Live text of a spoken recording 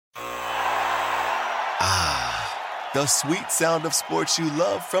The sweet sound of sports you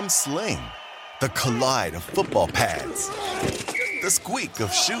love from Sling. The collide of football pads. The squeak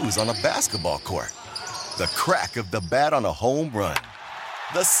of shoes on a basketball court. The crack of the bat on a home run.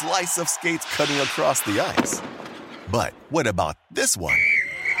 The slice of skates cutting across the ice. But what about this one?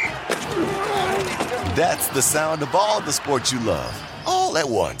 That's the sound of all the sports you love, all at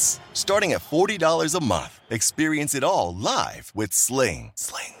once. Starting at $40 a month. Experience it all live with Sling.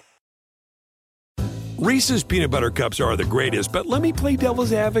 Reese's peanut butter cups are the greatest, but let me play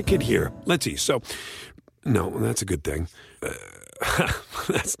devil's advocate here. Let's see. So, no, that's a good thing.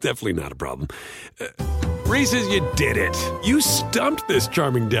 That's definitely not a problem. Reese's, you did it. You stumped this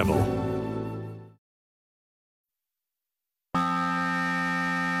charming devil.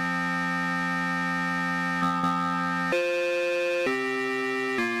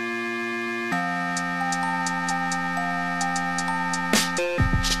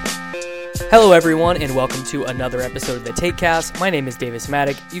 Hello everyone, and welcome to another episode of the TakeCast. My name is Davis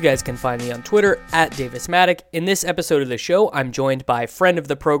Maddock. You guys can find me on Twitter at Davis Maddock. In this episode of the show, I'm joined by friend of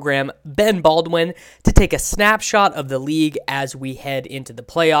the program, Ben Baldwin, to take a snapshot of the league as we head into the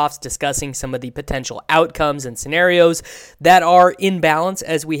playoffs, discussing some of the potential outcomes and scenarios that are in balance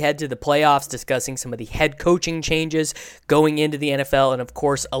as we head to the playoffs, discussing some of the head coaching changes going into the NFL, and of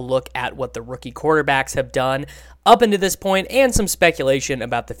course, a look at what the rookie quarterbacks have done up into this point, and some speculation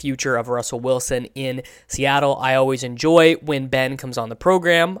about the future of Russell Wilson in Seattle. I always enjoy when Ben comes on the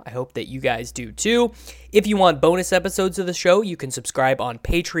program. I hope that you guys do too. If you want bonus episodes of the show, you can subscribe on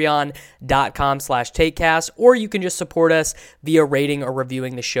patreon.com/takecast, or you can just support us via rating or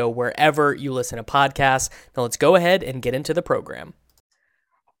reviewing the show wherever you listen to podcasts. Now let's go ahead and get into the program.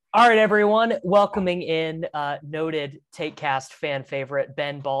 All right, everyone, welcoming in noted TakeCast fan favorite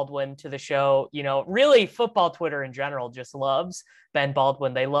Ben Baldwin to the show. You know, really, football Twitter in general just loves Ben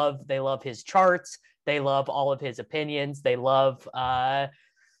Baldwin. They love his charts. They love all of his opinions. They love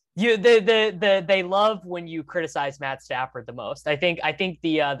they love when you criticize Matt Stafford the most. I think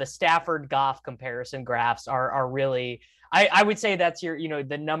the Stafford Goff comparison graphs are really. I would say that's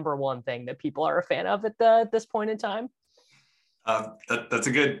the number one thing that people are a fan of at this point in time. That's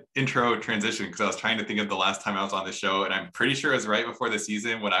a good intro transition, because I was trying to think of the last time I was on the show, and I'm pretty sure it was right before the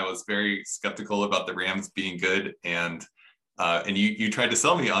season when I was very skeptical about the Rams being good, and you tried to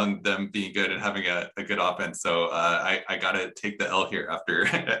sell me on them being good and having a good offense. So I got to take the L here after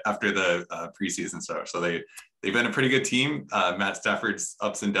the preseason stuff. So they've been a pretty good team. Matt Stafford's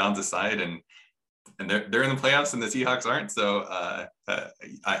ups and downs aside, and they're in the playoffs and the Seahawks aren't, so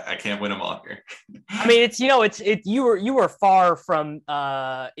I can't win them all here. I mean, you were far from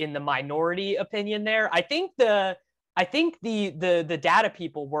in the minority opinion there. I think the data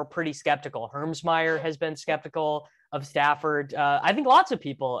people were pretty skeptical. Hermsmeyer has been skeptical of Stafford. I think lots of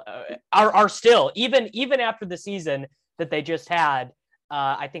people are still, even after the season that they just had.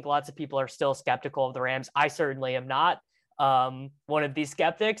 I think lots of people are still skeptical of the Rams. I certainly am not one of these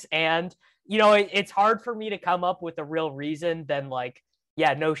skeptics, and it's hard for me to come up with a real reason than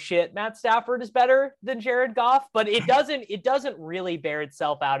no shit, Matt Stafford is better than Jared Goff, but it doesn't really bear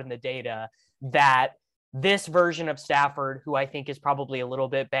itself out in the data that this version of Stafford, who I think is probably a little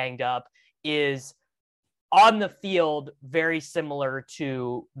bit banged up, is on the field very similar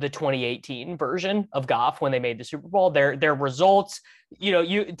to the 2018 version of Goff when they made the Super Bowl. Their results,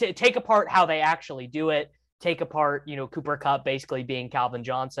 you take apart how they actually do it. Take apart, Cooper Kupp basically being Calvin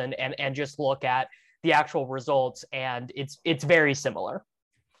Johnson, and just look at the actual results, and it's very similar.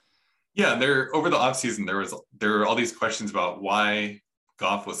 Yeah, over the offseason, there were all these questions about why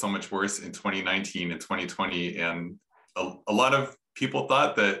Goff was so much worse in 2019 and 2020, and a lot of people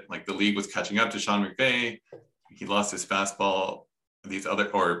thought that the league was catching up to Sean McVay. He lost his fastball.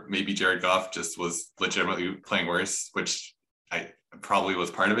 Or maybe Jared Goff just was legitimately playing worse, which I probably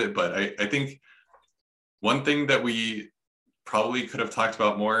was part of it. But I think one thing that we probably could have talked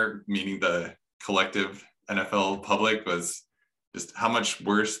about more, meaning the collective NFL public, was just how much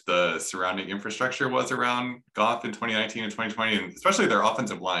worse the surrounding infrastructure was around Goff in 2019 and 2020, and especially their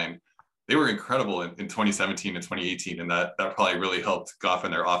offensive line. They were incredible in 2017 and 2018, and that probably really helped Goff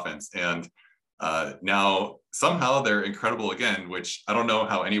and their offense. And now somehow they're incredible again, which I don't know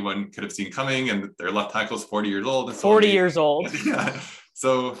how anyone could have seen coming, and their left tackle's 40 years old. 40 years old. Yeah.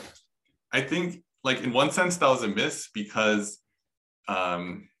 So I think, in one sense, that was a miss, because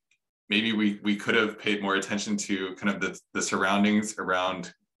maybe we could have paid more attention to kind of the surroundings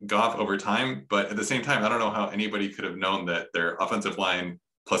around Goff over time. But at the same time, I don't know how anybody could have known that their offensive line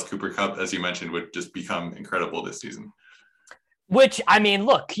plus Cooper Kupp, as you mentioned, would just become incredible this season. Which, I mean,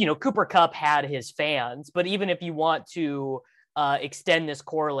 look, Cooper Kupp had his fans, but even if you want to extend this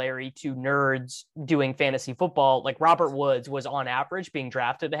corollary to nerds doing fantasy football, like Robert Woods was on average being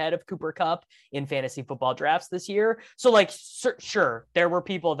drafted ahead of Cooper Kupp in fantasy football drafts this year. So like, sure, there were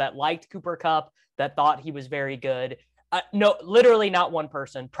people that liked Cooper Kupp, that thought he was very good. No, literally not one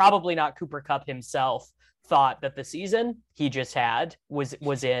person, probably not Cooper Kupp himself, thought that the season he just had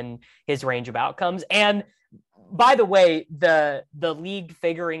was in his range of outcomes. And by the way, the league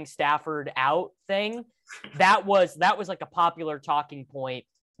figuring Stafford out thing, that was like a popular talking point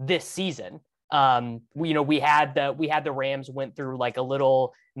this season. We had the Rams went through like a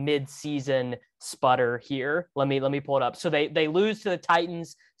little mid-season sputter here. Let me pull it up. So they lose to the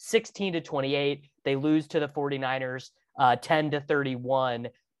Titans 16-28. They lose to the 49ers 10-31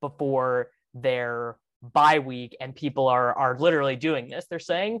 before their bye week, and people are literally doing this. They're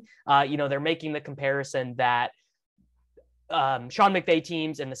saying, they're making the comparison that Sean McVay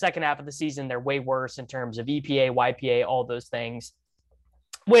teams in the second half of the season, they're way worse in terms of EPA, YPA, all those things,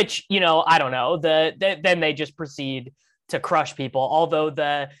 which, I don't know. Then they just proceed to crush people. Although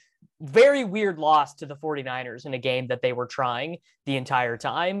the very weird loss to the 49ers in a game that they were trying the entire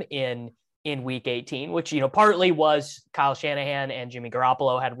time in week 18, which, partly was Kyle Shanahan and Jimmy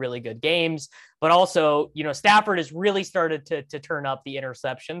Garoppolo had really good games, but also, Stafford has really started to turn up the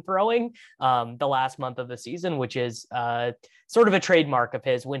interception throwing the last month of the season, which is sort of a trademark of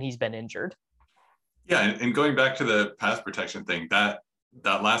his when he's been injured. Yeah. And going back to the pass protection thing, that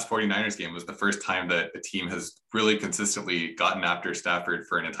last 49ers game was the first time that a team has really consistently gotten after Stafford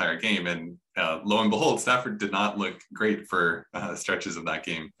for an entire game. And lo and behold, Stafford did not look great for stretches of that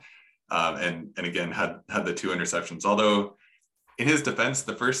game. And again, had the 2 interceptions, although in his defense,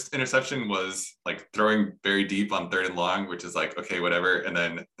 the first interception was like throwing very deep on 3rd and long, which is like, okay, whatever. And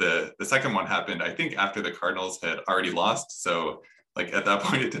then the second one happened, I think, after the Cardinals had already lost. So like at that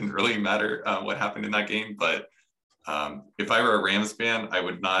point, it didn't really matter what happened in that game. But if I were a Rams fan, I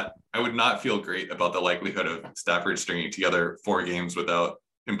would not feel great about the likelihood of Stafford stringing together 4 games without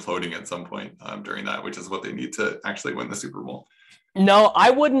imploding at some point during that, which is what they need to actually win the Super Bowl. No,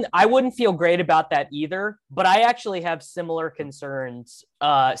 I wouldn't feel great about that either, but I actually have similar concerns,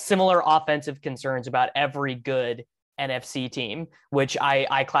 similar offensive concerns about every good NFC team, which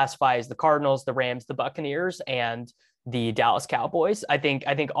I classify as the Cardinals, the Rams, the Buccaneers, and the Dallas Cowboys. I think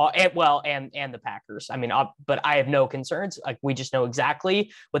all, and the Packers. I mean, but I have no concerns. Like, we just know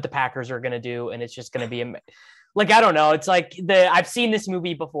exactly what the Packers are going to do, and it's just going to be like, I don't know. It's like I've seen this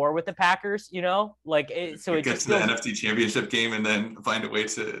movie before with the Packers, like so it gets to the NFC Championship game and then find a way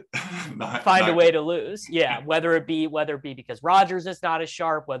to a way to lose. Yeah, whether it be because Rodgers is not as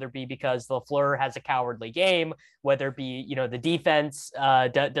sharp, whether it be because LaFleur has a cowardly game, whether it be the defense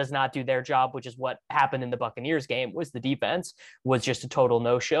does not do their job, which is what happened in the Buccaneers game. Was the defense was just a total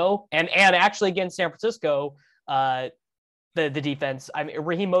no-show, and actually against San Francisco, the defense. I mean,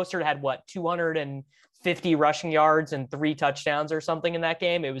 Raheem Mostert had 250 rushing yards and 3 touchdowns or something in that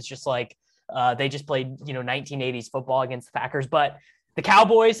game. It was just like they just played 1980s football against the Packers. But the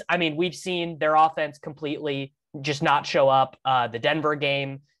Cowboys, I mean, we've seen their offense completely just not show up. The Denver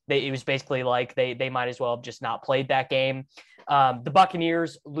game, it was basically like they might as well have just not played that game. The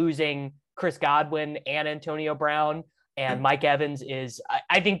Buccaneers losing Chris Godwin and Antonio Brown, and Mike Evans is,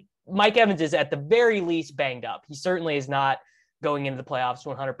 I think Mike Evans is at the very least banged up. He certainly is not going into the playoffs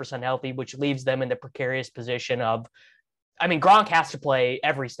 100% healthy, which leaves them in the precarious position of, I mean, Gronk has to play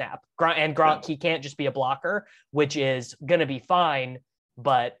every snap. Gronk, he can't just be a blocker, which is going to be fine.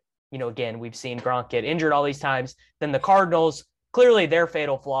 But, again, we've seen Gronk get injured all these times. Then the Cardinals, clearly their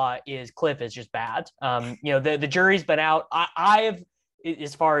fatal flaw is Cliff is just bad. The jury's been out.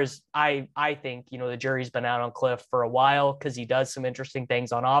 As far as I think, the jury's been out on Cliff for a while because he does some interesting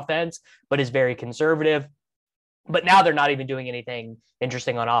things on offense, but is very conservative. But now they're not even doing anything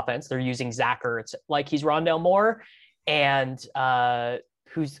interesting on offense. They're using Zach Ertz like he's Rondale Moore. And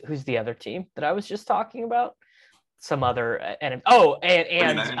who's the other team that I was just talking about? Some other the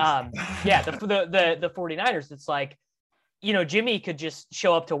 49ers. It's like, Jimmy could just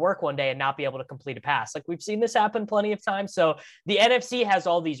show up to work one day and not be able to complete a pass. Like, we've seen this happen plenty of times. So the NFC has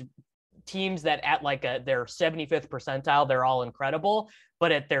all these teams that at like their 75th percentile, they're all incredible,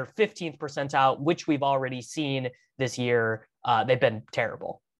 but at their 15th percentile, which we've already seen this year, they've been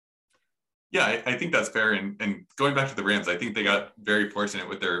terrible. Yeah, I think that's fair. And going back to the Rams, I think they got very fortunate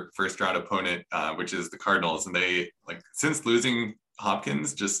with their first round opponent, which is the Cardinals. And they, like, since losing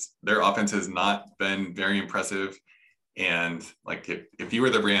Hopkins, just their offense has not been very impressive. And like, if you were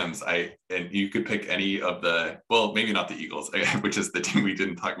the Rams, and you could pick any of maybe not the Eagles, which is the team we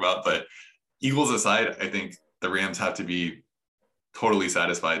didn't talk about, but Eagles aside, I think the Rams have to be totally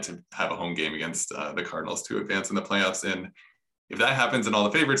satisfied to have a home game against the Cardinals to advance in the playoffs. And if that happens and all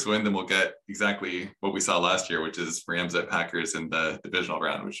the favorites win, then we'll get exactly what we saw last year, which is Rams at Packers in the divisional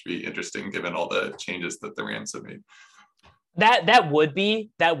round, which would be interesting given all the changes that the Rams have made. That would be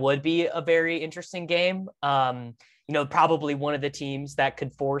a very interesting game. Probably one of the teams that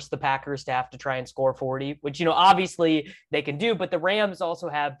could force the Packers to have to try and score 40, which, obviously they can do, but the Rams also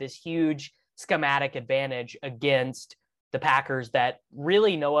have this huge schematic advantage against the Packers that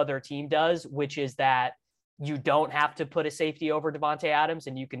really no other team does, which is that you don't have to put a safety over Davante Adams,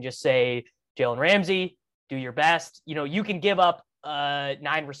 and you can just say, Jalen Ramsey, do your best. You can give up 9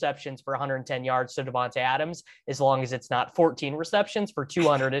 receptions for 110 yards to Davante Adams, as long as it's not 14 receptions for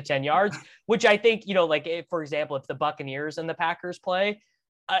 210 yards, which I think, for example, if the Buccaneers and the Packers play,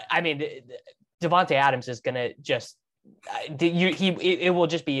 Davante Adams is going to just, it will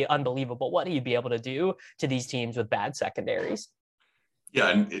just be unbelievable what he'd be able to do to these teams with bad secondaries. Yeah,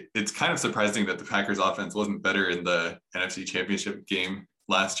 and it's kind of surprising that the Packers offense wasn't better in the NFC Championship game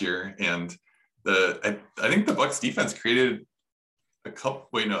last year. And I think the Bucs defense created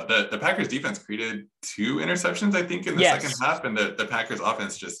the Packers defense created 2 interceptions, I think, in the second half, and the Packers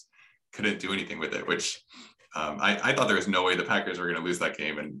offense just couldn't do anything with it, which I thought there was no way the Packers were going to lose that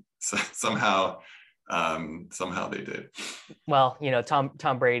game, and somehow they did. Well,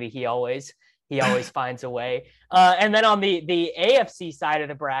 Tom Brady, he always finds a way. And then on the AFC side of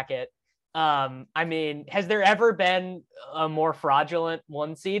the bracket, has there ever been a more fraudulent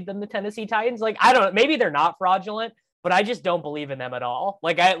 1 seed than the Tennessee Titans? I don't know, maybe they're not fraudulent, but I just don't believe in them at all.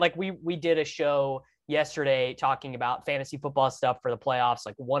 We did a show yesterday talking about fantasy football stuff for the playoffs,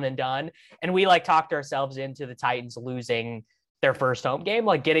 one and done. And we talked ourselves into the Titans losing their first home game,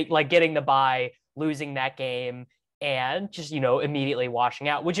 getting the bye, losing that game, and just, immediately washing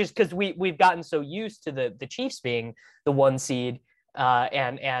out, which is because we've gotten so used to the Chiefs being the 1 seed.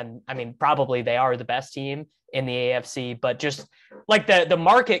 And probably they are the best team in the AFC, but just the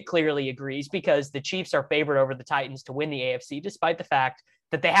market clearly agrees, because the Chiefs are favored over the Titans to win the AFC, despite the fact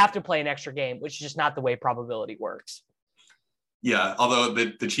that they have to play an extra game, which is just not the way probability works. Yeah, although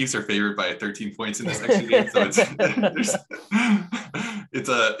the Chiefs are favored by 13 points in this extra game, so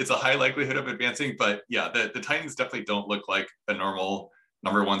it's a high likelihood of advancing. But yeah, the Titans definitely don't look like a normal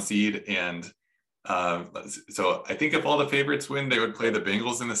number 1 seed, and so I think if all the favorites win, they would play the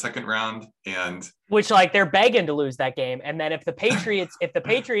Bengals in the second round, and which they're begging to lose that game. And then if the Patriots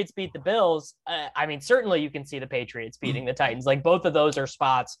beat the Bills, certainly you can see the Patriots beating the Titans. Both of those are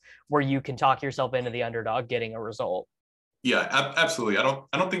spots where you can talk yourself into the underdog getting a result. Yeah, absolutely. I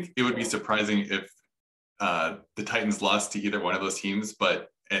don't think it would be surprising if the Titans lost to either one of those teams,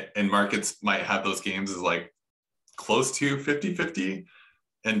 and markets might have those games as close to 50-50.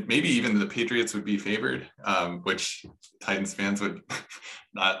 And maybe even the Patriots would be favored, which Titans fans would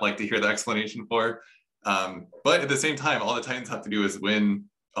not like to hear the explanation for. But at the same time, all the Titans have to do is win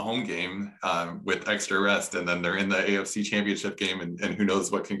a home game with extra rest, and then they're in the AFC Championship game, and who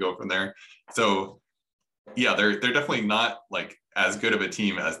knows what can go from there. So, yeah, they're definitely not as good of a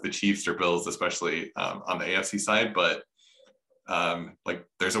team as the Chiefs or Bills, especially on the AFC side. But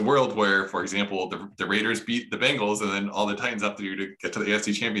there's a world where, for example, the Raiders beat the Bengals, and then all the Titans have to do to get to the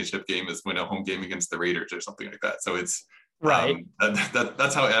AFC Championship game is win a home game against the Raiders or something like that. So it's right.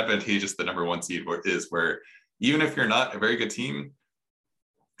 That's how advantageous the number 1 seed is, where even if you're not a very good team,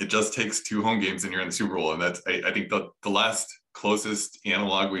 it just takes 2 home games and you're in the Super Bowl. And that's, I think the last closest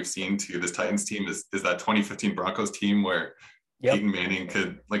analog we've seen to this Titans team is that 2015 Broncos team where Peyton Manning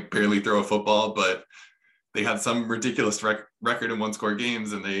could barely throw a football, but they had some ridiculous record in 1-score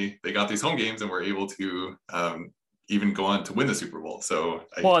games, and they got these home games and were able to even go on to win the Super Bowl. So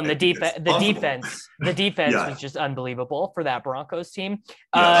the defense was just unbelievable for that Broncos team.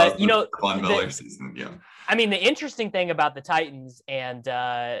 Von Miller season. Yeah. The interesting thing about the Titans, and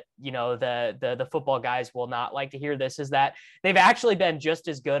the football guys will not like to hear this, is that they've actually been just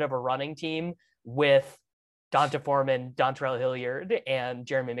as good of a running team with Donta Foreman, Dontrell Hilliard, and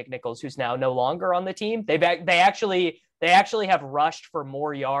Jeremy McNichols, who's now no longer on the team. They actually have rushed for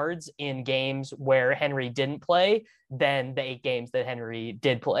more yards in games where Henry didn't play than the 8 games that Henry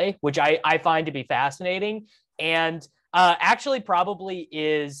did play, which I find to be fascinating. And actually probably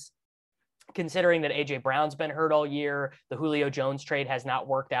is, considering that AJ Brown's been hurt all year, the Julio Jones trade has not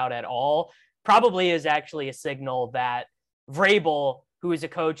worked out at all, probably is actually a signal that Vrabel, who is a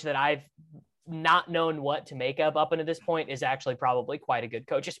coach that I've not known what to make of up until this point, is actually probably quite a good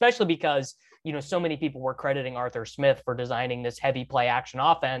coach, especially because, so many people were crediting Arthur Smith for designing this heavy play action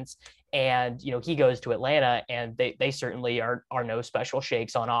offense. And, he goes to Atlanta, and they certainly are no special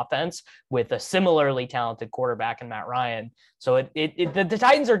shakes on offense with a similarly talented quarterback in Matt Ryan. So the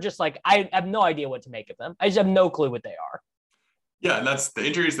Titans are just I have no idea what to make of them. I just have no clue what they are. Yeah, and that's the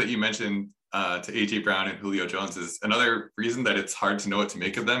injuries that you mentioned to AJ Brown and Julio Jones is another reason that it's hard to know what to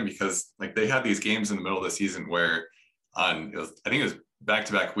make of them, because like they had these games in the middle of the season where I think it was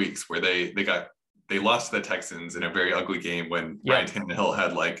back-to-back weeks where they lost to the Texans in a very ugly game when Ryan Tannehill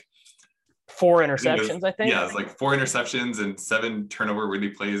had like 4 interceptions, I think. Yeah, it was like 4 interceptions and 7 turnover-worthy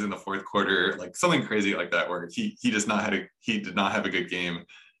plays in the fourth quarter, like something crazy like that, where he did not have a good game.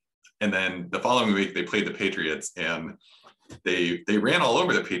 And then the following week they played the Patriots and they ran all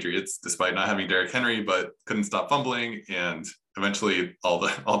over the Patriots despite not having Derrick Henry, but couldn't stop fumbling. And eventually all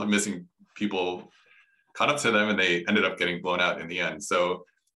the missing people caught up to them and they ended up getting blown out in the end. So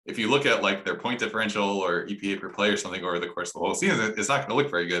if you look at like their point differential or EPA per play or something over the course of the whole season, it's not going to look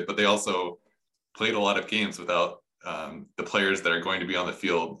very good, but they also played a lot of games without the players that are going to be on the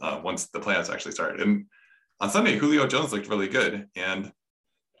field once the playoffs actually started. And on Sunday, Julio Jones looked really good. And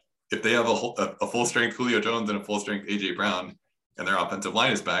if they have a full strength Julio Jones and a full strength AJ Brown and their offensive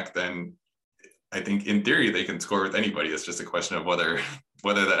line is back, then I think in theory they can score with anybody. It's just a question of whether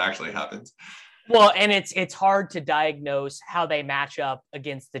that actually happens. Well, and it's hard to diagnose how they match up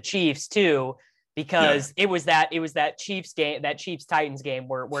against the Chiefs too, because it was that Chiefs game, that Chiefs Titans game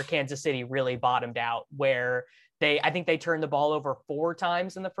where Kansas City really bottomed out, where I think they turned the ball over 4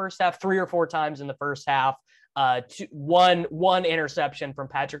 times in the first half, 3 or 4 times in the first half. One interception from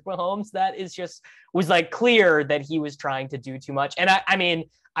Patrick Mahomes that was like clear that he was trying to do too much. And I mean,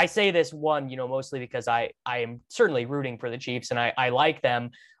 I say this mostly because I am certainly rooting for the Chiefs and I like them,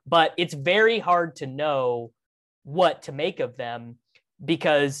 but it's very hard to know what to make of them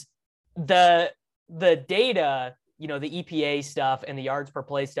because the data, the EPA stuff and the yards per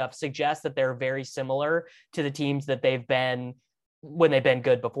play stuff suggests that they're very similar to the teams that they've been when they've been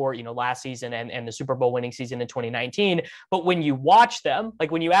good before, last season and the Super Bowl winning season in 2019. But when you watch them, like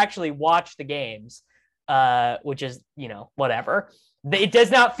when you actually watch the games, which is, whatever, it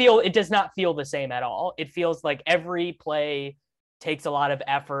does not feel the same at all. It feels like every play takes a lot of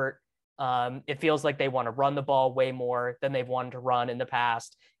effort. It feels like they want to run the ball way more than they've wanted to run in the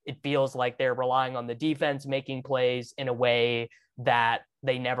past. It feels like they're relying on the defense making plays in a way that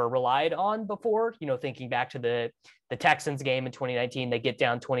they never relied on before. Thinking back to the Texans game in 2019, they get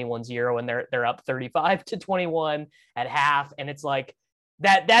down 21-0 and they're up 35-21 at half. And it's like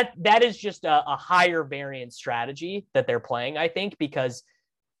that is just a higher variance strategy that they're playing, I think, because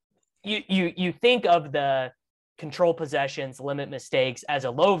you think of the control possessions, limit mistakes as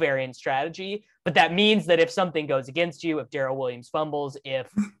a low variance strategy, but that means that if something goes against you, if Darrell Williams fumbles, if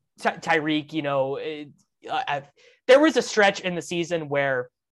Tyreek, there was a stretch in the season where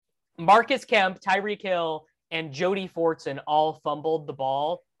Marcus Kemp, Tyreek Hill, and Jody Fortson all fumbled the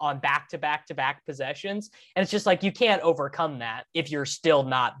ball on back-to-back possessions. And it's just like, you can't overcome that if you're still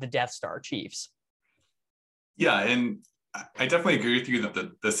not the Death Star Chiefs. Yeah. And I definitely agree with you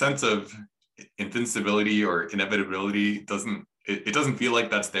that the sense of invincibility or inevitability doesn't feel like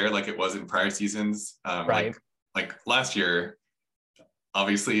that's there like it was in prior seasons. Right. Like last year,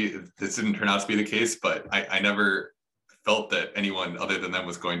 obviously this didn't turn out to be the case, but I never felt that anyone other than them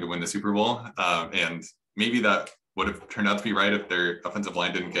was going to win the Super Bowl. And maybe that would have turned out to be right if their offensive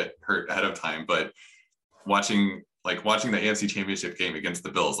line didn't get hurt ahead of time. But watching the AFC Championship game against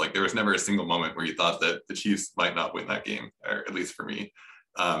the Bills, like there was never a single moment where you thought that the Chiefs might not win that game, or at least for me.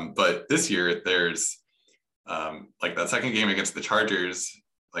 But this year there's like that second game against the Chargers.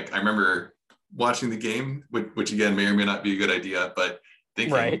 Like I remember watching the game, which again may or may not be a good idea, but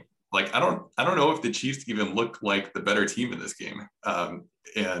thinking, right, like I don't know if the Chiefs even look like the better team in this game.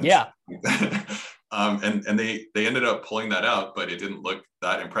 And they they ended up pulling that out, but it didn't look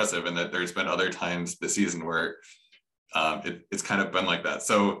that impressive. And that there's been other times this season where it's kind of been like that.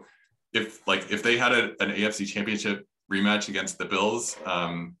 So if they had an AFC Championship rematch against the Bills,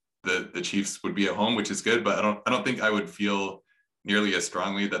 the Chiefs would be at home, which is good. But I don't think I would feel nearly as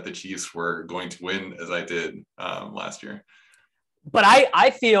strongly that the Chiefs were going to win as I did last year. But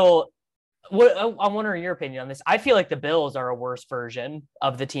I feel, I'm wondering your opinion on this. I feel like the Bills are a worse version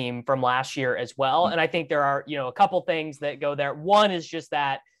of the team from last year as well. And I think there are, a couple things that go there. One is just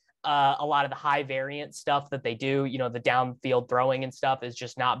that a lot of the high variance stuff that they do, the downfield throwing and stuff has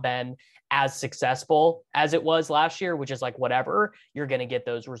just not been as successful as it was last year, which is like, whatever, you're going to get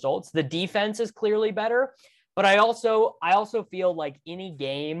those results. The defense is clearly better, but I also feel like any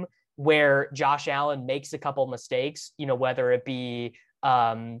game where Josh Allen makes a couple mistakes, whether it be,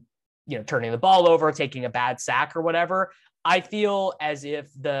 turning the ball over, taking a bad sack or whatever, I feel as if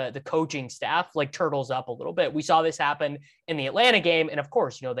the coaching staff like turtles up a little bit. We saw this happen in the Atlanta game. And of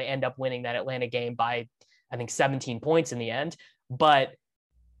course, they end up winning that Atlanta game by, I think, 17 points in the end. But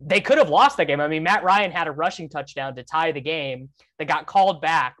they could have lost that game. I mean, Matt Ryan had a rushing touchdown to tie the game that got called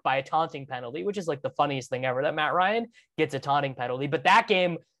back by a taunting penalty, which is like the funniest thing ever, that Matt Ryan gets a taunting penalty. But that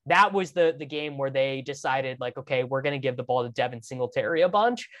game, that was the game where they decided, like, okay, we're going to give the ball to Devin Singletary a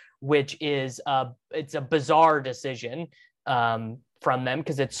bunch, which is it's a bizarre decision from them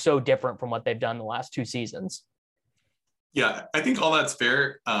because it's so different from what they've done the last 2 seasons. Yeah, I think all that's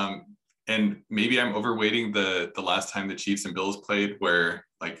fair. And maybe I'm overweighting the last time the Chiefs and Bills played, where,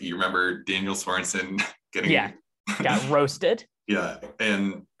 like, you remember Daniel Sorensen getting got roasted. Yeah,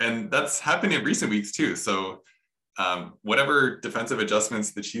 and that's happened in recent weeks too. So whatever defensive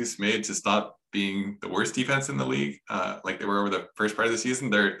adjustments the Chiefs made to stop being the worst defense in the league, like they were over the first part of the season,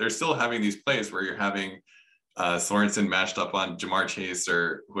 they're still having these plays where you're having Sorensen matched up on Jamar Chase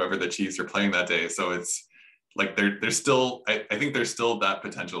or whoever the Chiefs are playing that day. So it's like there's still, I think there's still that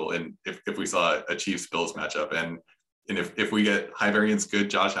potential in if we saw a Chiefs Bills matchup, and if we get high variance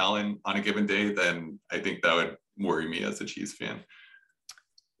good Josh Allen on a given day, then I think that would worry me as a Chiefs fan.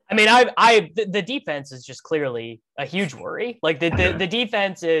 I mean, the defense is just clearly a huge worry. Like the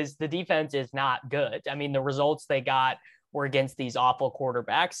defense is not good. I mean, the results they got were against these awful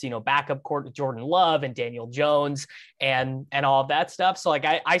quarterbacks, backup Jordan Love and Daniel Jones and all of that stuff. So like,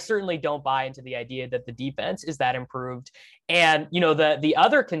 I certainly don't buy into the idea that the defense is that improved. And, the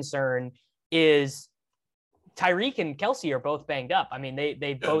other concern is Tyreek and Kelsey are both banged up. I mean,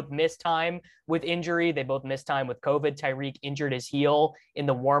 they both missed time with injury. They both missed time with COVID. Tyreek injured his heel in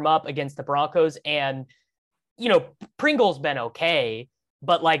the warm-up against the Broncos. And, Pringle's been okay,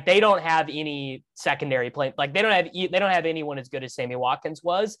 but like they don't have any secondary play. Like they don't have anyone as good as Sammy Watkins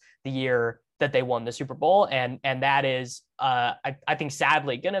was the year that they won the Super Bowl. And that is, I think,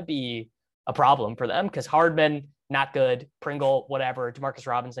 sadly going to be a problem for them because Hardman, not good. Pringle, whatever. Demarcus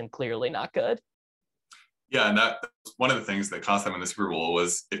Robinson, clearly not good. Yeah, and that's one of the things that cost them in the Super Bowl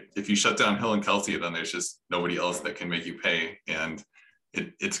was if you shut down Hill and Kelsey, then there's just nobody else that can make you pay. And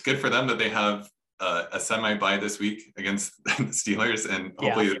it's good for them that they have a semi-bye this week against the Steelers, and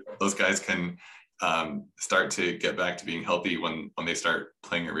hopefully those guys can start to get back to being healthy when they start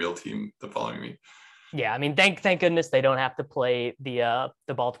playing a real team the following week. Yeah, I mean, thank goodness they don't have to play the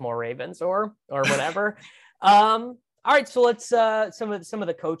Baltimore Ravens or whatever. All right, so let's some of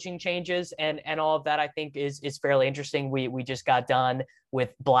the coaching changes and all of that I think is fairly interesting. We just got done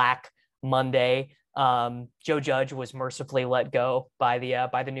with Black Monday. Joe Judge was mercifully let go by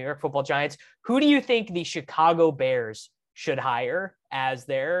the New York Football Giants. Who do you think the Chicago Bears should hire as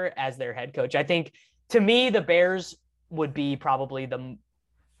their head coach? I think, to me, the Bears would be probably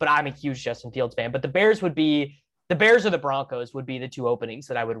but I'm a huge Justin Fields fan, but the Bears or the Broncos would be the 2 openings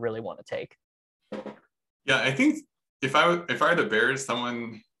that I would really want to take. Yeah, I think if I were the Bears,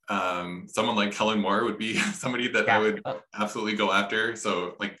 someone like Kellen Moore would be somebody that I would absolutely go after.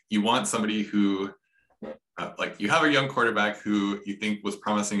 So like you want somebody who like you have a young quarterback who you think was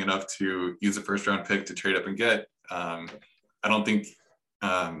promising enough to use a 1st-round pick to trade up and get. I don't think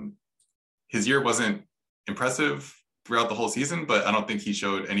his year wasn't impressive throughout the whole season, but I don't think he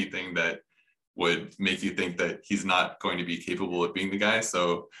showed anything that would make you think that he's not going to be capable of being the guy.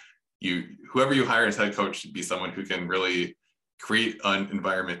 So whoever you hire as head coach should be someone who can really create an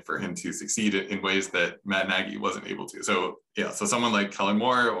environment for him to succeed in ways that Matt Nagy wasn't able to. So so someone like Kellen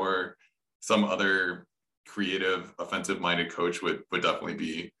Moore or some other creative, offensive-minded coach would definitely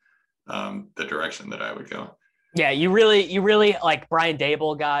be the direction that I would go. Yeah, you really like Brian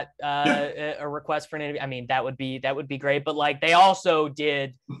Dable got a request for an interview. I mean, that would be great. But like they also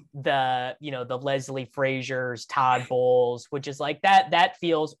did the Leslie Frazier's, Todd Bowles, which is like that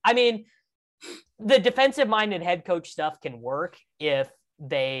feels. I mean, the defensive-minded head coach stuff can work if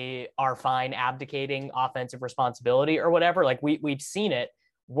they are fine abdicating offensive responsibility or whatever. Like we've seen it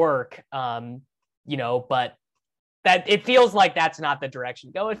work, but that it feels like that's not the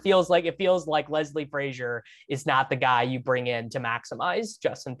direction to go. It feels like Leslie Frazier is not the guy you bring in to maximize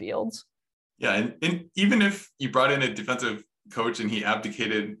Justin Fields. Yeah, and even if you brought in a defensive coach and he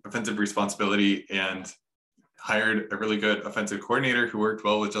abdicated offensive responsibility and hired a really good offensive coordinator who worked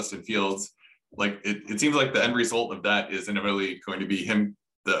well with Justin Fields, like it seems like the end result of that is inevitably going to be him,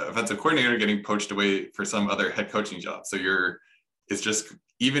 the offensive coordinator, getting poached away for some other head coaching job. So it's just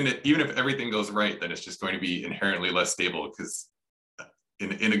even if everything goes right, then it's just going to be inherently less stable because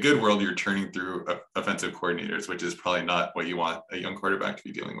in a good world, you're turning through offensive coordinators, which is probably not what you want a young quarterback to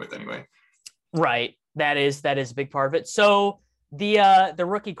be dealing with anyway. Right. That is a big part of it. So the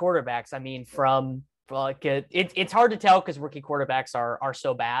rookie quarterbacks, I mean, it's hard to tell because rookie quarterbacks are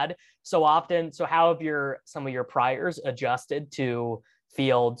so bad so often. So how have some of your priors adjusted to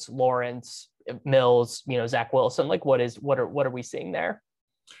Fields, Lawrence, Mills, Zach Wilson? Like what are we seeing there?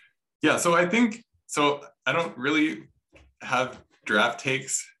 Yeah, so I think I don't really have draft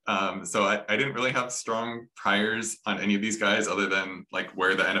takes. So I didn't really have strong priors on any of these guys other than like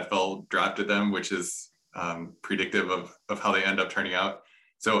where the NFL drafted them, which is predictive of how they end up turning out.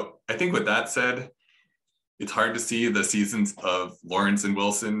 So I think with that said, it's hard to see the seasons of Lawrence and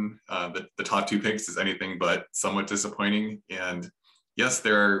Wilson, the top two picks, is anything but somewhat disappointing. And yes,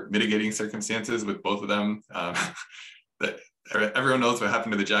 there are mitigating circumstances with both of them. That everyone knows what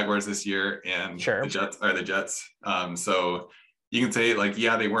happened to the Jaguars this year, and Sure. the Jets are the Jets. So you can say like,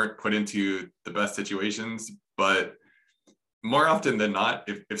 yeah, they weren't put into the best situations, but more often than not,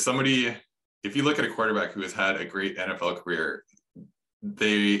 if you look at a quarterback who has had a great NFL career,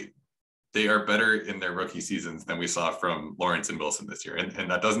 they are better in their rookie seasons than we saw from Lawrence and Wilson this year.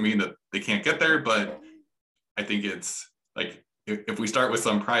 And that doesn't mean that they can't get there, but I think it's like, if we start with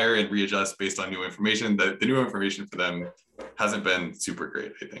some prior and readjust based on new information, the new information for them hasn't been super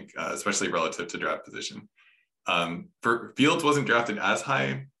great, I think, especially relative to draft position. For Fields wasn't drafted as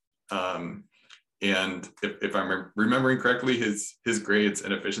high. And if I'm remembering correctly, his grades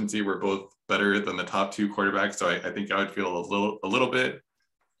and efficiency were both better than the top two quarterbacks. So I think I would feel a little bit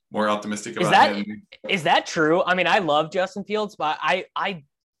more optimistic about him. Is that true? I mean, I love Justin Fields, but I'm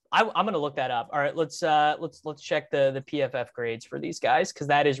going to look that up. All right, let's check the PFF grades for these guys, because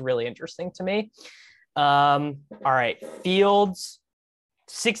that is really interesting to me. All right, Fields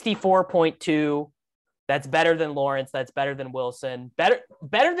 64.2. That's better than Lawrence. That's better than Wilson. Better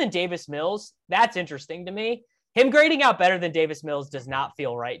than Davis Mills. That's interesting to me. Him grading out better than Davis Mills does not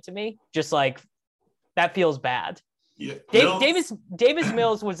feel right to me. Just like, that feels bad. Yeah, Davis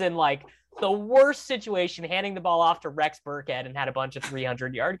Mills was in like the worst situation, handing the ball off to Rex Burkhead, and had a bunch of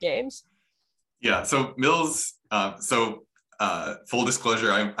 300-yard games. Yeah. So Mills. Full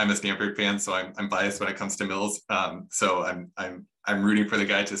disclosure, I'm a Stanford fan, so I'm biased when it comes to Mills. So I'm rooting for the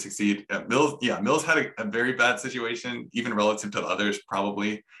guy to succeed. Mills had a very bad situation, even relative to the others,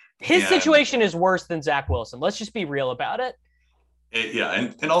 probably. His situation is worse than Zach Wilson. Let's just be real about it.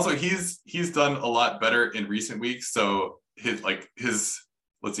 And also he's done a lot better in recent weeks. So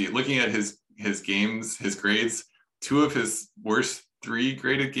looking at his games, his grades, two of his worst 3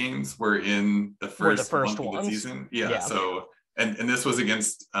 graded games were in the first month of the season. Yeah. So and this was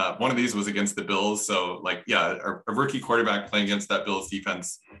against one of these was against the Bills. So like, yeah, a rookie quarterback playing against that Bills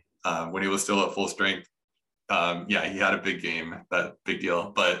defense when he was still at full strength. He had a big game, that big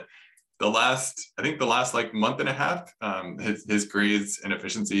deal. But the last like month and a half, his grades and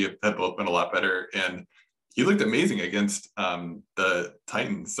efficiency have both been a lot better, and he looked amazing against the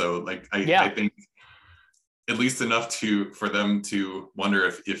Titans. So like, I think at least enough for them to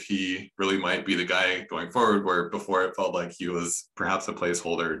wonder if he really might be the guy going forward, where before it felt like he was perhaps a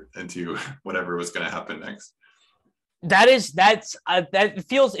placeholder into whatever was going to happen next. It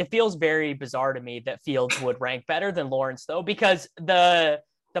feels very bizarre to me that Fields would rank better than Lawrence, though, because the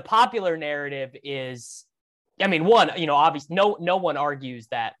popular narrative is, I mean, obviously no one argues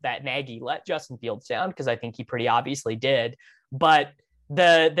that Nagy let Justin Fields down, because I think he pretty obviously did. But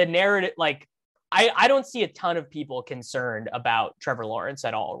the narrative, like, I don't see a ton of people concerned about Trevor Lawrence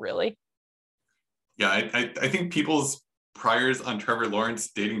at all, really. Yeah, I think people's priors on Trevor Lawrence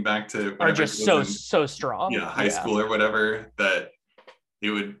dating back to are just so strong. Yeah, high school or whatever, that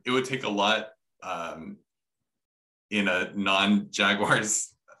it would take a lot in a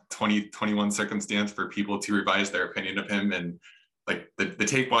non-Jaguars 2021 circumstance for people to revise their opinion of him. And like the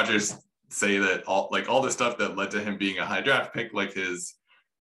tape watchers say that all the stuff that led to him being a high draft pick, like his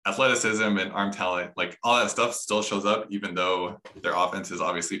athleticism and arm talent, like all that stuff still shows up, even though their offense has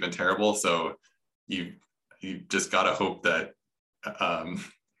obviously been terrible. So you just got to hope that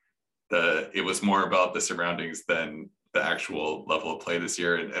it was more about the surroundings than the actual level of play this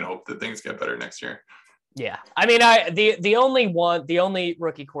year, and hope that things get better next year. Yeah. I mean, the only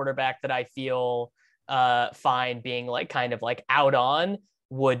rookie quarterback that I feel fine being like kind of like out on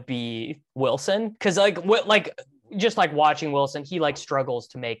would be Wilson. Cause just like watching Wilson, he like struggles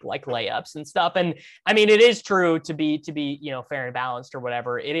to make like layups and stuff. And I mean, it is true to be, fair and balanced or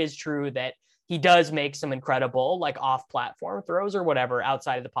whatever. It is true that he does make some incredible like off platform throws or whatever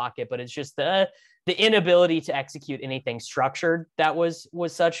outside of the pocket, but it's just the inability to execute anything structured that was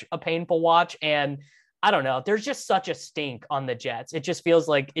such a painful watch. And I don't know, there's just such a stink on the Jets. It just feels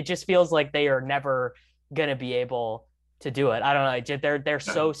like they are never going to be able to do it. I don't know. They're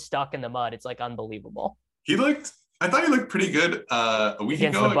so stuck in the mud. It's like unbelievable. I thought he looked pretty good a week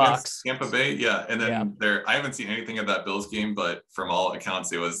ago against Tampa Bay. Yeah. And then I haven't seen anything of that Bills game, but from all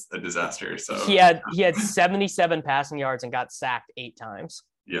accounts, it was a disaster. So he had 77 passing yards and got sacked 8 times.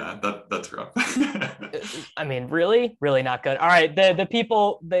 Yeah, that's rough. I mean, really, really not good. All right, the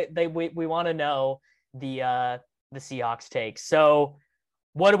people we want to know the Seahawks take. So,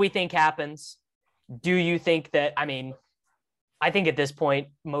 what do we think happens? Do you think that? I mean, I think at this point,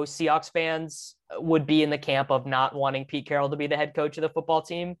 most Seahawks fans would be in the camp of not wanting Pete Carroll to be the head coach of the football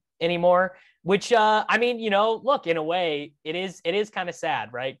team anymore. Which, I mean, look, in a way, it is kind of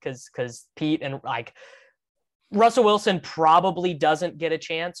sad, right? Because Pete and like Russell Wilson probably doesn't get a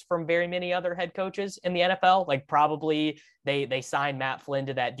chance from very many other head coaches in the NFL. Like probably they signed Matt Flynn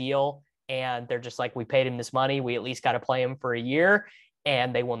to that deal, and they're just like, we paid him this money, we at least got to play him for a year,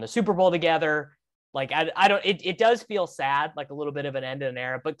 and they won the Super Bowl together. Like I don't. It does feel sad, like a little bit of an end of an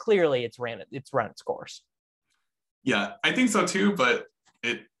era, but clearly it's run its course. Yeah, I think so too. But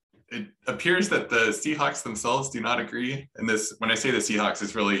it appears that the Seahawks themselves do not agree. And this, when I say the Seahawks,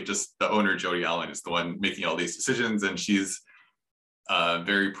 it's really just the owner, Jody Allen, is the one making all these decisions, and she's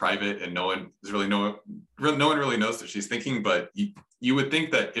very private, and no one really knows what she's thinking. But you would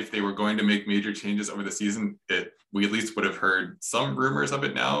think that if they were going to make major changes over the season, we at least would have heard some rumors of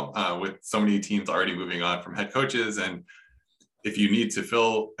it now, with so many teams already moving on from head coaches. And if you need to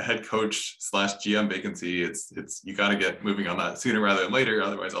fill a head coach / GM vacancy, it's you got to get moving on that sooner rather than later.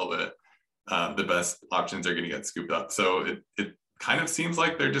 Otherwise, all the best options are going to get scooped up. So it kind of seems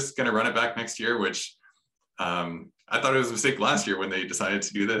like they're just going to run it back next year, which I thought it was a mistake last year when they decided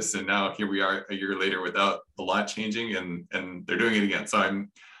to do this. And now here we are a year later without a lot changing, and they're doing it again. So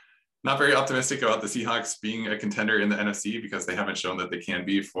I'm not very optimistic about the Seahawks being a contender in the NFC because they haven't shown that they can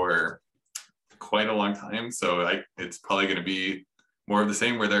be for quite a long time. So it's probably going to be more of the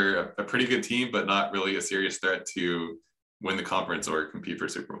same, where they're a pretty good team, but not really a serious threat to win the conference or compete for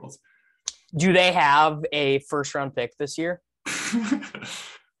Super Bowls. Do they have a first round pick this year?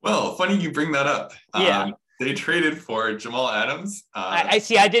 Well, funny you bring that up. Yeah. They traded for Jamal Adams. I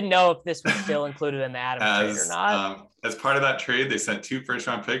see. I didn't know if this was still included in the Adams trade or not. As part of that trade, they sent 2 first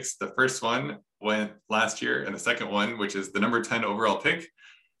round picks. The first one went last year, and the second one, which is the number 10 overall pick,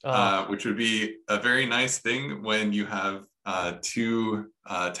 which would be a very nice thing when you have 2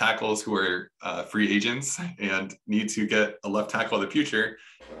 tackles who are free agents and need to get a left tackle of the future.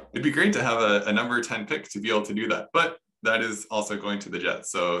 It'd be great to have a number 10 pick to be able to do that. But that is also going to the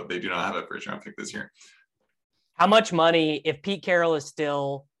Jets, so they do not have a first round pick this year. How much money, if Pete Carroll is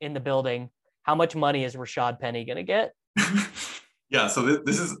still in the building, how much money is Rashad Penny going to get? Yeah, so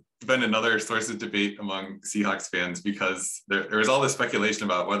this has been another source of debate among Seahawks fans, because there was all this speculation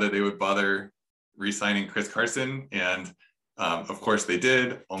about whether they would bother re-signing Chris Carson. And of course they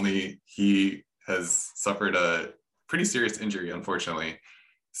did, only he has suffered a pretty serious injury, unfortunately.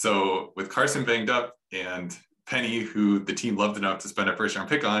 So with Carson banged up and Penny, who the team loved enough to spend a first round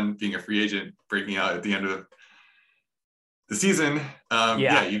pick on, being a free agent, breaking out at the end of the season,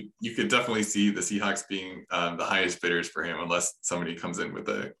 you could definitely see the Seahawks being the highest bidders for him, unless somebody comes in with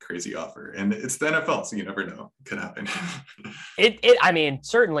a crazy offer. And it's the NFL, so you never know. It could happen. I mean,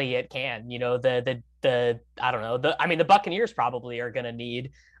 certainly it can. I don't know. The Buccaneers probably are going to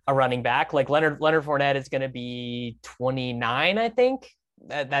need a running back. Like Leonard Fournette is going to be 29, I think.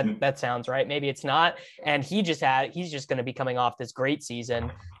 That sounds right. Maybe it's not. And he's just going to be coming off this great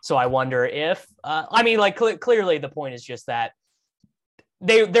season. So I wonder if, clearly the point is just that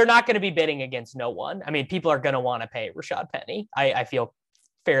they're not going to be bidding against no one. I mean, people are going to want to pay Rashad Penny. I feel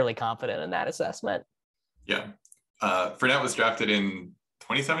fairly confident in that assessment. Yeah. Fournette was drafted in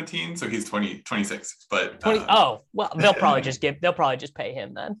 2017, so he's 26, but they'll probably just pay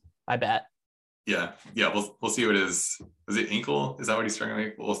him then, I bet. Yeah, we'll see what is it ankle? Is that what he's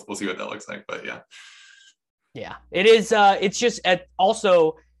struggling with? We'll see what that looks like. But yeah, it is. It's just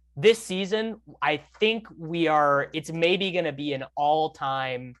also this season. I think it's maybe going to be an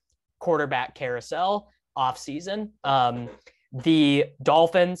all-time quarterback carousel off season. The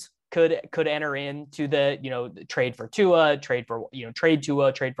Dolphins could enter into the trade for Tua, trade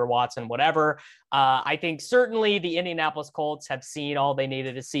for Watson, whatever. I think certainly the Indianapolis Colts have seen all they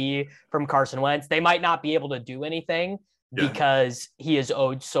needed to see from Carson Wentz. They might not be able to do anything because he is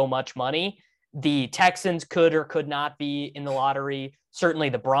owed so much money. The Texans could or could not be in the lottery. Certainly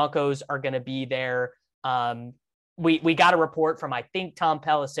the Broncos are going to be there. We got a report from, I think, Tom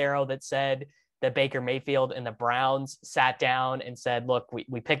Pelissero that said that Baker Mayfield and the Browns sat down and said, look,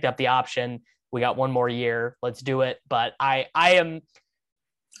 we picked up the option. We got one more year. Let's do it. But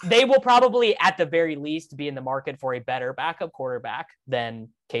they will probably at the very least be in the market for a better backup quarterback than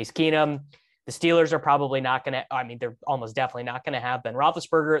Case Keenum. The Steelers are probably not going to, they're almost definitely not going to have Ben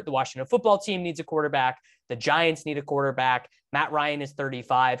Roethlisberger. The Washington football team needs a quarterback. The Giants need a quarterback. Matt Ryan is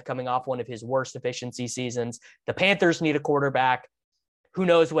 35, coming off one of his worst efficiency seasons. The Panthers need a quarterback. Who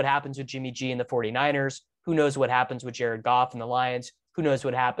knows what happens with Jimmy G and the 49ers? Who knows what happens with Jared Goff and the Lions? Who knows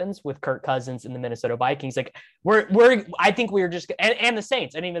what happens with Kirk Cousins and the Minnesota Vikings? Like I think we're just, and the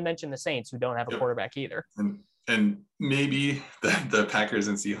Saints. I didn't even mention the Saints, who don't have a quarterback either. And maybe the Packers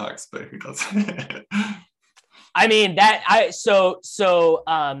and Seahawks, but who knows? I mean,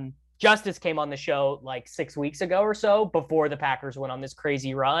 Justice came on the show like 6 weeks ago or so before the Packers went on this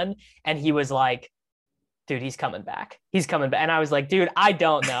crazy run. And he was like, dude, he's coming back. He's coming back. And I was like, dude, I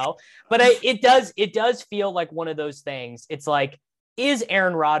don't know. But it does feel like one of those things. It's like, is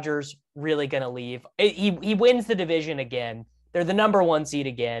Aaron Rodgers really going to leave? He wins the division again. They're the number 1 seed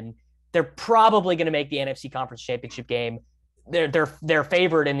again. They're probably going to make the NFC Conference Championship game. They're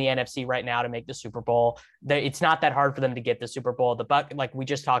favored in the NFC right now to make the Super Bowl. It's not that hard for them to get the Super Bowl. Like we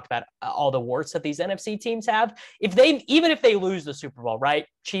just talked about, all the warts that these NFC teams have. Even if they lose the Super Bowl, right?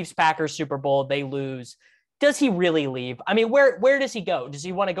 Chiefs, Packers, Super Bowl, they lose. Does he really leave? I mean, where does he go? Does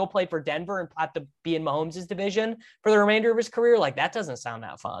he want to go play for Denver and have to be in Mahomes' division for the remainder of his career? Like, that doesn't sound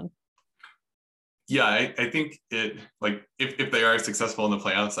that fun. Yeah, I think it, like, if they are successful in the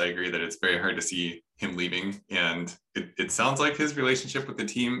playoffs, I agree that it's very hard to see him leaving. And it sounds like his relationship with the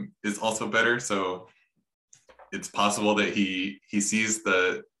team is also better. So it's possible that he sees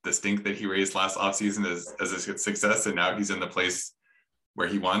the stink that he raised last offseason as a success. And now he's in the place where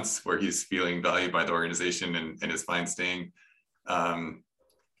he wants, where he's feeling valued by the organization and is fine staying. I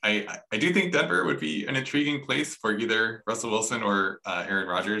do think Denver would be an intriguing place for either Russell Wilson or Aaron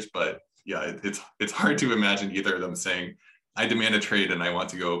Rodgers, but yeah, it's hard to imagine either of them saying, I demand a trade and I want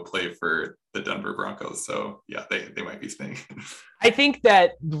to go play for the Denver Broncos. So yeah, they might be staying. I think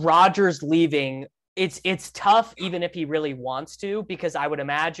that Rodgers leaving, it's tough even if he really wants to, because I would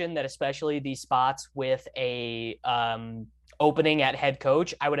imagine that especially these spots with a opening at head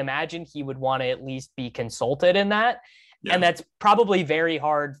coach, I would imagine he would want to at least be consulted in that. Yeah. And that's probably very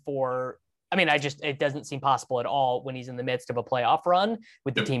hard for, I mean, it doesn't seem possible at all when he's in the midst of a playoff run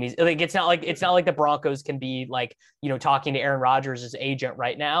with the team. He's like, it's not like the Broncos can be like, talking to Aaron Rodgers' agent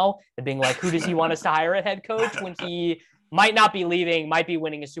right now and being like, who does he want us to hire at head coach when he might not be leaving, might be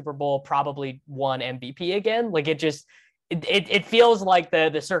winning a Super Bowl, probably won MVP again. Like it feels like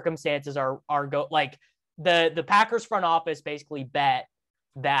the circumstances are like the Packers front office basically bet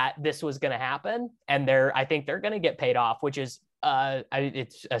that this was going to happen. And I think they're going to get paid off, which is,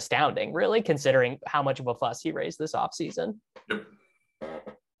 it's astounding, really, considering how much of a fuss he raised this offseason. Yep.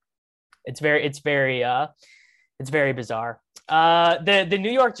 It's very bizarre. The New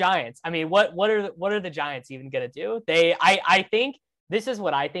York Giants. I mean, what are the Giants even going to do? I think this is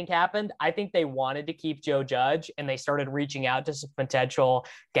what I think happened. I think they wanted to keep Joe Judge, and they started reaching out to some potential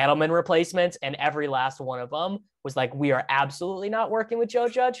Gettleman replacements, and every last one of them was like, we are absolutely not working with Joe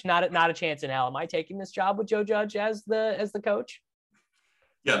Judge. Not a chance in hell. Am I taking this job with Joe Judge as the coach?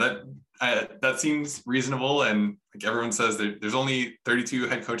 Yeah, that seems reasonable. And like everyone says, there's only 32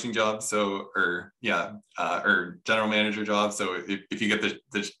 head coaching jobs, or general manager jobs. So if you get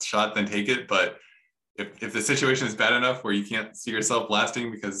the shot, then take it. But if the situation is bad enough where you can't see yourself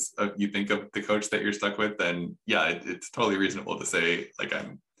lasting because you think of the coach that you're stuck with, then yeah, it's totally reasonable to say, like,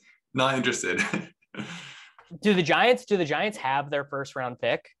 I'm not interested. Do the Giants have their first round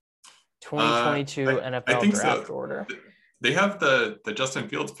pick? 2022 NFL draft order. They have the Justin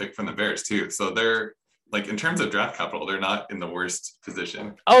Fields pick from the Bears too. So they're, like, in terms of draft capital, they're not in the worst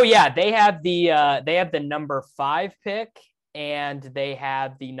position. Oh yeah, they have the number 5 pick and they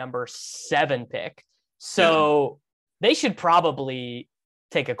have the number 7 pick. So they should probably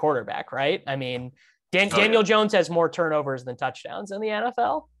take a quarterback, right? I mean, Daniel Jones has more turnovers than touchdowns in the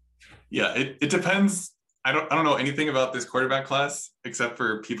NFL. Yeah, it depends. I don't know anything about this quarterback class except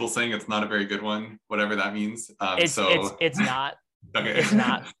for people saying it's not a very good one, whatever that means. It's not. Okay. It's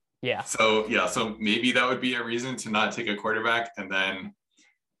not. Yeah. So maybe that would be a reason to not take a quarterback, and then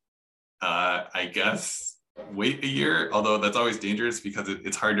I guess wait a year, although that's always dangerous because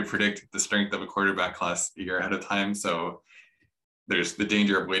it's hard to predict the strength of a quarterback class a year ahead of time. So there's the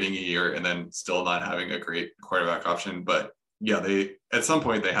danger of waiting a year and then still not having a great quarterback option. But yeah, they at some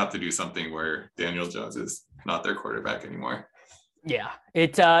point they have to do something where Daniel Jones is not their quarterback anymore. Yeah,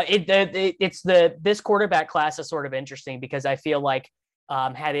 this quarterback class is sort of interesting because I feel like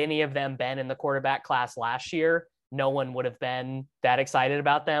had any of them been in the quarterback class last year, no one would have been that excited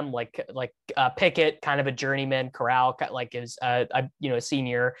about them. Like Pickett, kind of a journeyman. Corral, like, is a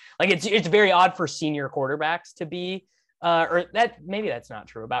senior. Like it's very odd for senior quarterbacks to be, or that maybe that's not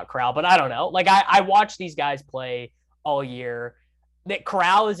true about Corral, but I don't know. Like I watch these guys play all year. That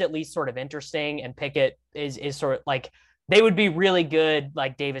Corral is at least sort of interesting, and Pickett is sort of like they would be really good,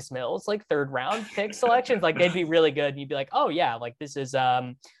 like Davis Mills, like third round pick selections. Like they'd be really good. And you'd be like, oh yeah, like this is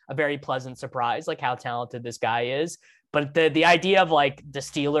a very pleasant surprise, like how talented this guy is. But the idea of like the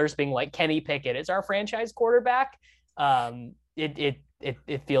Steelers being like Kenny Pickett is our franchise quarterback, it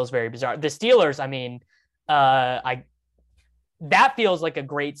feels very bizarre. The Steelers, I mean, that feels like a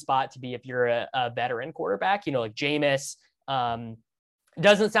great spot to be if you're a veteran quarterback, you know, like Jameis.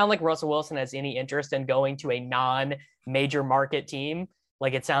 Doesn't sound like Russell Wilson has any interest in going to a non-major market team.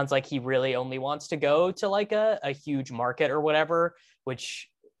 Like it sounds like he really only wants to go to like a huge market or whatever, which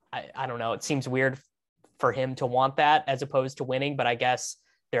I don't know. It seems weird for him to want that as opposed to winning, but I guess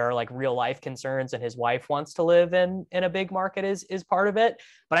there are like real life concerns and his wife wants to live in a big market is part of it.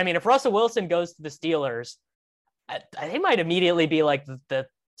 But I mean, if Russell Wilson goes to the Steelers, they might immediately be like the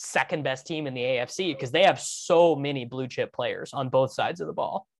second best team in the AFC because they have so many blue chip players on both sides of the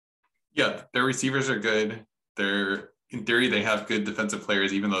ball. Yeah, their receivers are good. In theory, they have good defensive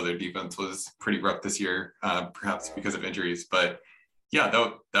players, even though their defense was pretty rough this year, perhaps because of injuries. But yeah,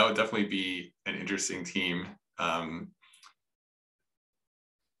 that would definitely be an interesting team.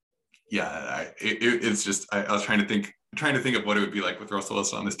 It's just I was trying to think of what it would be like with Russell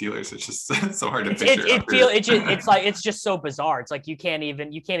Wilson on the Steelers. It's just so hard to picture. It's just so bizarre. It's like you can't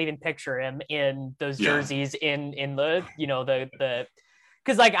even picture him in those jerseys in the, you know, the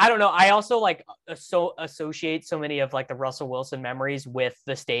because like I don't know, I also like associate so many of like the Russell Wilson memories with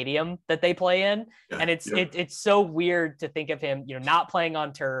the stadium that they play in, and it's so weird to think of him, you know, not playing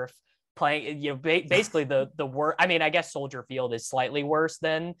on turf, playing, you know, basically the worst. I mean, I guess Soldier Field is slightly worse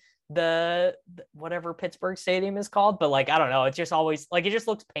than the whatever Pittsburgh Stadium is called, but like I don't know, it's just always like it just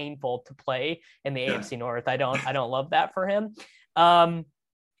looks painful to play in the AFC North. I don't love that for him.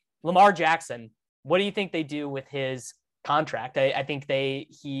 Lamar Jackson, what do you think they do with his contract? I think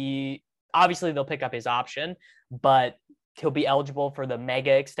he obviously they'll pick up his option, but he'll be eligible for the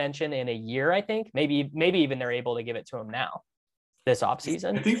mega extension in a year. I think maybe even they're able to give it to him now this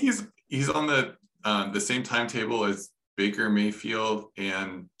offseason. I think he's on the same timetable as Baker Mayfield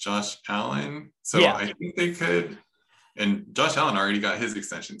and Josh Allen. So yeah. I think they could, and Josh Allen already got his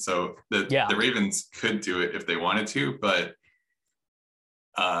extension. So the Ravens could do it if they wanted to, but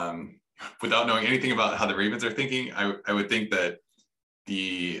without knowing anything about how the Ravens are thinking, I would think that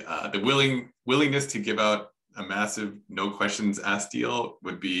the willingness to give out a massive no questions asked deal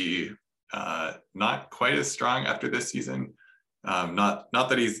would be not quite as strong after this season. Not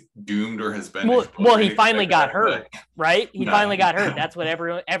that he's doomed or has been. Well, he finally got hurt, right? He finally got hurt. That's what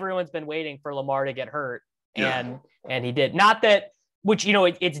everyone's been waiting for Lamar to get hurt, and he did. Not that, which, you know,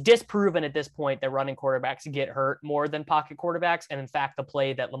 it's disproven at this point that running quarterbacks get hurt more than pocket quarterbacks. And in fact, the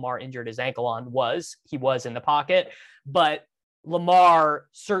play that Lamar injured his ankle on was in the pocket, but Lamar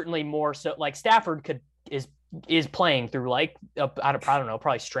certainly more so. Like Stafford is playing through like I don't know,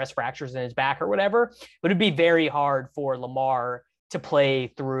 probably stress fractures in his back or whatever, but it'd be very hard for Lamar to play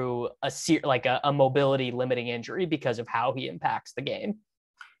through a mobility limiting injury because of how he impacts the game.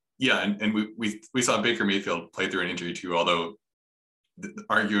 Yeah, and we saw Baker Mayfield play through an injury too, although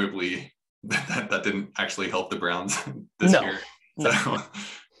arguably that didn't actually help the Browns this year. So,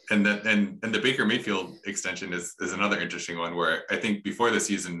 and the Baker Mayfield extension is another interesting one where I think before the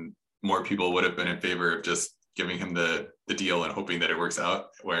season more people would have been in favor of just giving him the deal and hoping that it works out,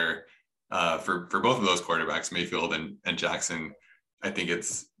 where for both of those quarterbacks, Mayfield and Jackson, I think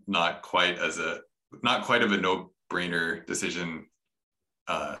it's not quite of a no-brainer decision,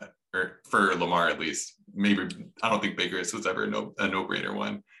 or for Lamar at least. Maybe I don't think Baker's was ever a no-brainer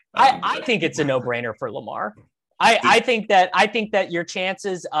one. I think it's a no-brainer for Lamar. I think that your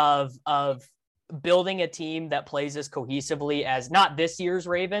chances of building a team that plays as cohesively as not this year's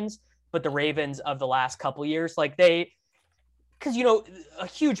Ravens, but the Ravens of the last couple of years, like because, you know, a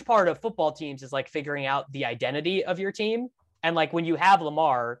huge part of football teams is like figuring out the identity of your team. And like when you have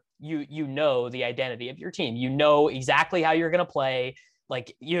Lamar, you know the identity of your team. You know exactly how you're going to play.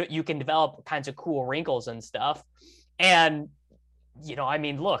 Like you can develop kinds of cool wrinkles and stuff. And, you know, I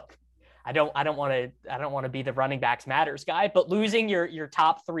mean, look, I don't want to be the running backs matters guy, but losing your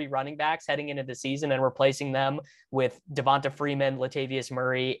top three running backs heading into the season and replacing them with Devonta Freeman, Latavius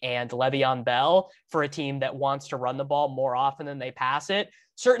Murray, and Le'Veon Bell for a team that wants to run the ball more often than they pass it.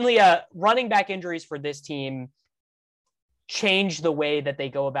 Certainly running back injuries for this team change the way that they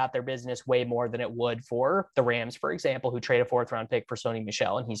go about their business way more than it would for the Rams, for example, who trade a 4th round pick for Sony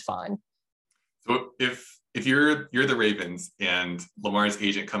Michel and he's fine. So if you're the Ravens and Lamar's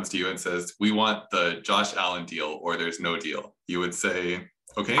agent comes to you and says, we want the Josh Allen deal or there's no deal, you would say,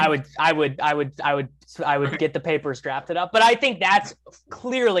 okay. I would get the papers drafted up, but I think that's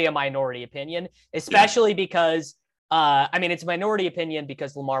clearly a minority opinion, especially because I mean, it's a minority opinion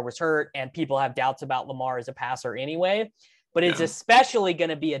because Lamar was hurt and people have doubts about Lamar as a passer anyway, but it's especially going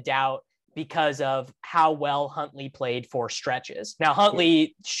to be a doubt because of how well Huntley played for stretches. Now,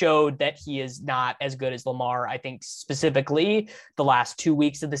 Huntley showed that he is not as good as Lamar, I think specifically the last 2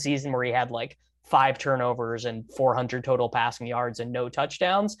 weeks of the season where he had like 5 turnovers and 400 total passing yards and no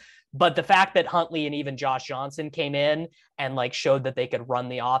touchdowns. But the fact that Huntley and even Josh Johnson came in and like showed that they could run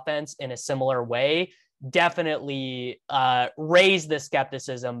the offense in a similar way definitely raised the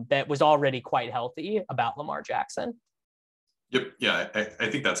skepticism that was already quite healthy about Lamar Jackson. Yep. Yeah, I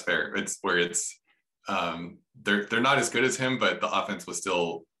think that's fair. It's where it's they're not as good as him, but the offense was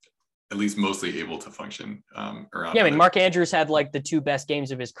still at least mostly able to function around. Yeah, I mean, Mark Andrews had like the 2 best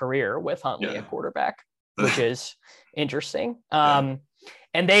games of his career with Huntley at quarterback, which is interesting. And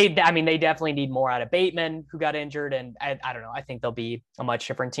they definitely need more out of Bateman, who got injured, and I don't know. I think they'll be a much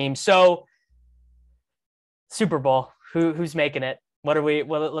different team. So, Super Bowl, who's making it? What are we?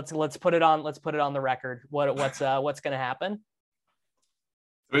 Well, let's put it on. Let's put it on the record. What's going to happen?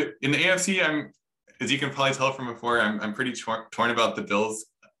 In the AFC, as you can probably tell from before, I'm pretty torn about the Bills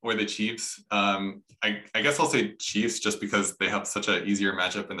or the Chiefs. I guess I'll say Chiefs just because they have such an easier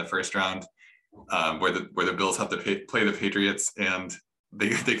matchup in the first round, where the Bills have to play the Patriots, and they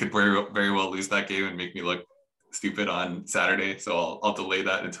could very well lose that game and make me look stupid on Saturday. So I'll delay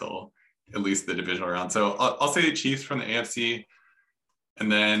that until at least the divisional round. So I'll say the Chiefs from the AFC,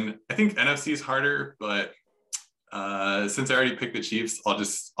 and then I think NFC is harder, but since I already picked the Chiefs,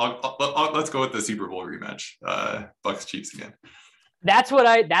 let's go with the Super Bowl rematch, Bucs Chiefs again. That's what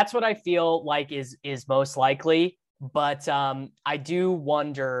I feel like is most likely, but I do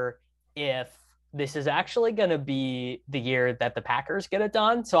wonder if this is actually going to be the year that the Packers get it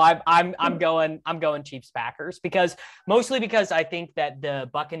done. So I'm going Chiefs Packers mostly because I think that the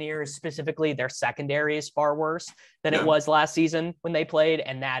Buccaneers, specifically their secondary, is far worse than it was last season when they played.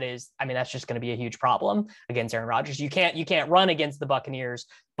 And that's just going to be a huge problem against Aaron Rodgers. You can't run against the Buccaneers,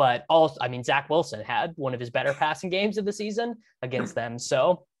 but also, I mean, Zach Wilson had one of his better passing games of the season against them.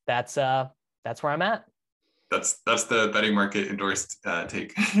 So that's where I'm at. That's the betting market endorsed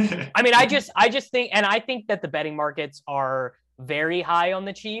take. I mean, I just think, and I think that the betting markets are very high on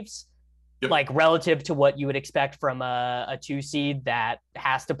the Chiefs, like relative to what you would expect from a 2 seed that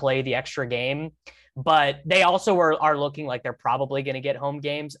has to play the extra game. But they also are looking like they're probably going to get home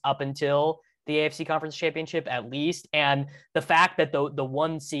games up until the AFC Conference Championship at least. And the fact that the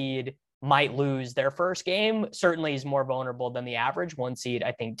 1 seed might lose their first game certainly is more vulnerable than the average 1 seed.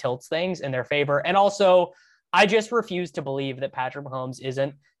 I think tilts things in their favor. And also, I just refuse to believe that Patrick Mahomes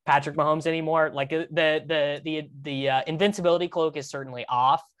isn't Patrick Mahomes anymore. Like the invincibility cloak is certainly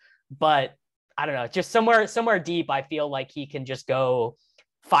off, but I don't know, just somewhere deep, I feel like he can just go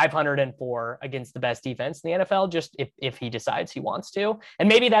 504 against the best defense in the NFL, just if he decides he wants to. And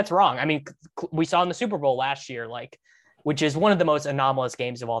maybe that's wrong. I mean, we saw in the Super Bowl last year, which is one of the most anomalous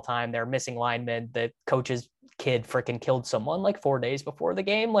games of all time. They're missing linemen. The coach's kid freaking killed someone 4 days before the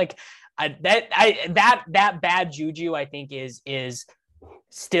game. That bad juju, I think, is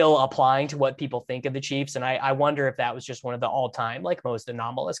still applying to what people think of the Chiefs. And I wonder if that was just one of the all-time most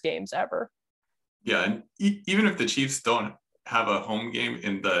anomalous games ever. Yeah. And even if the Chiefs don't have a home game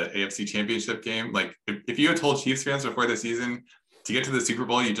in the AFC Championship game, if you had told Chiefs fans before the season to get to the Super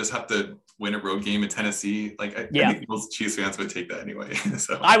Bowl, you just have to win a road game in Tennessee. I think most Chiefs fans would take that anyway.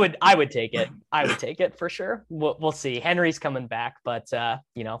 So I would take it. I would take it for sure. We'll see. Henry's coming back, but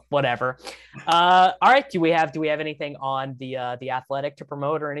whatever. All right. Do we have anything on the Athletic to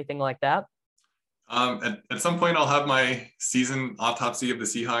promote or anything like that? At some point I'll have my season autopsy of the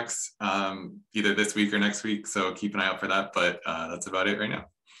Seahawks, either this week or next week. So keep an eye out for that, but that's about it right now.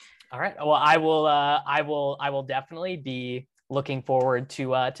 All right. Well, I will definitely be looking forward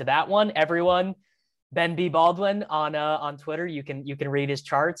to that one. Everyone, Ben B. Baldwin on Twitter. You can read his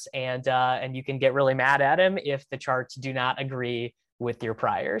charts and you can get really mad at him if the charts do not agree with your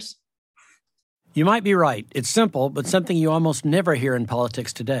priors. You might be right. It's simple, but something you almost never hear in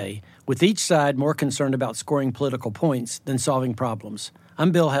politics today, with each side more concerned about scoring political points than solving problems.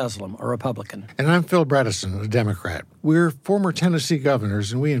 I'm Bill Haslam, a Republican. And I'm Phil Bredesen, a Democrat. We're former Tennessee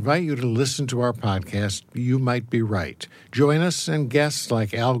governors, and we invite you to listen to our podcast, You Might Be Right. Join us and guests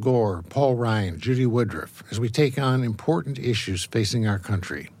like Al Gore, Paul Ryan, Judy Woodruff, as we take on important issues facing our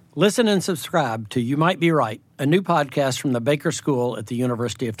country. Listen and subscribe to You Might Be Right, a new podcast from the Baker School at the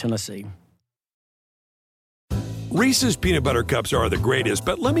University of Tennessee. Reese's Peanut Butter Cups are the greatest,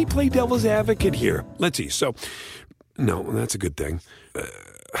 but let me play devil's advocate here. Let's see. So, no, that's a good thing.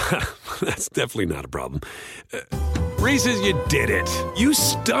 That's definitely not a problem. Reese's, you did it. You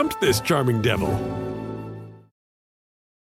stumped this charming devil.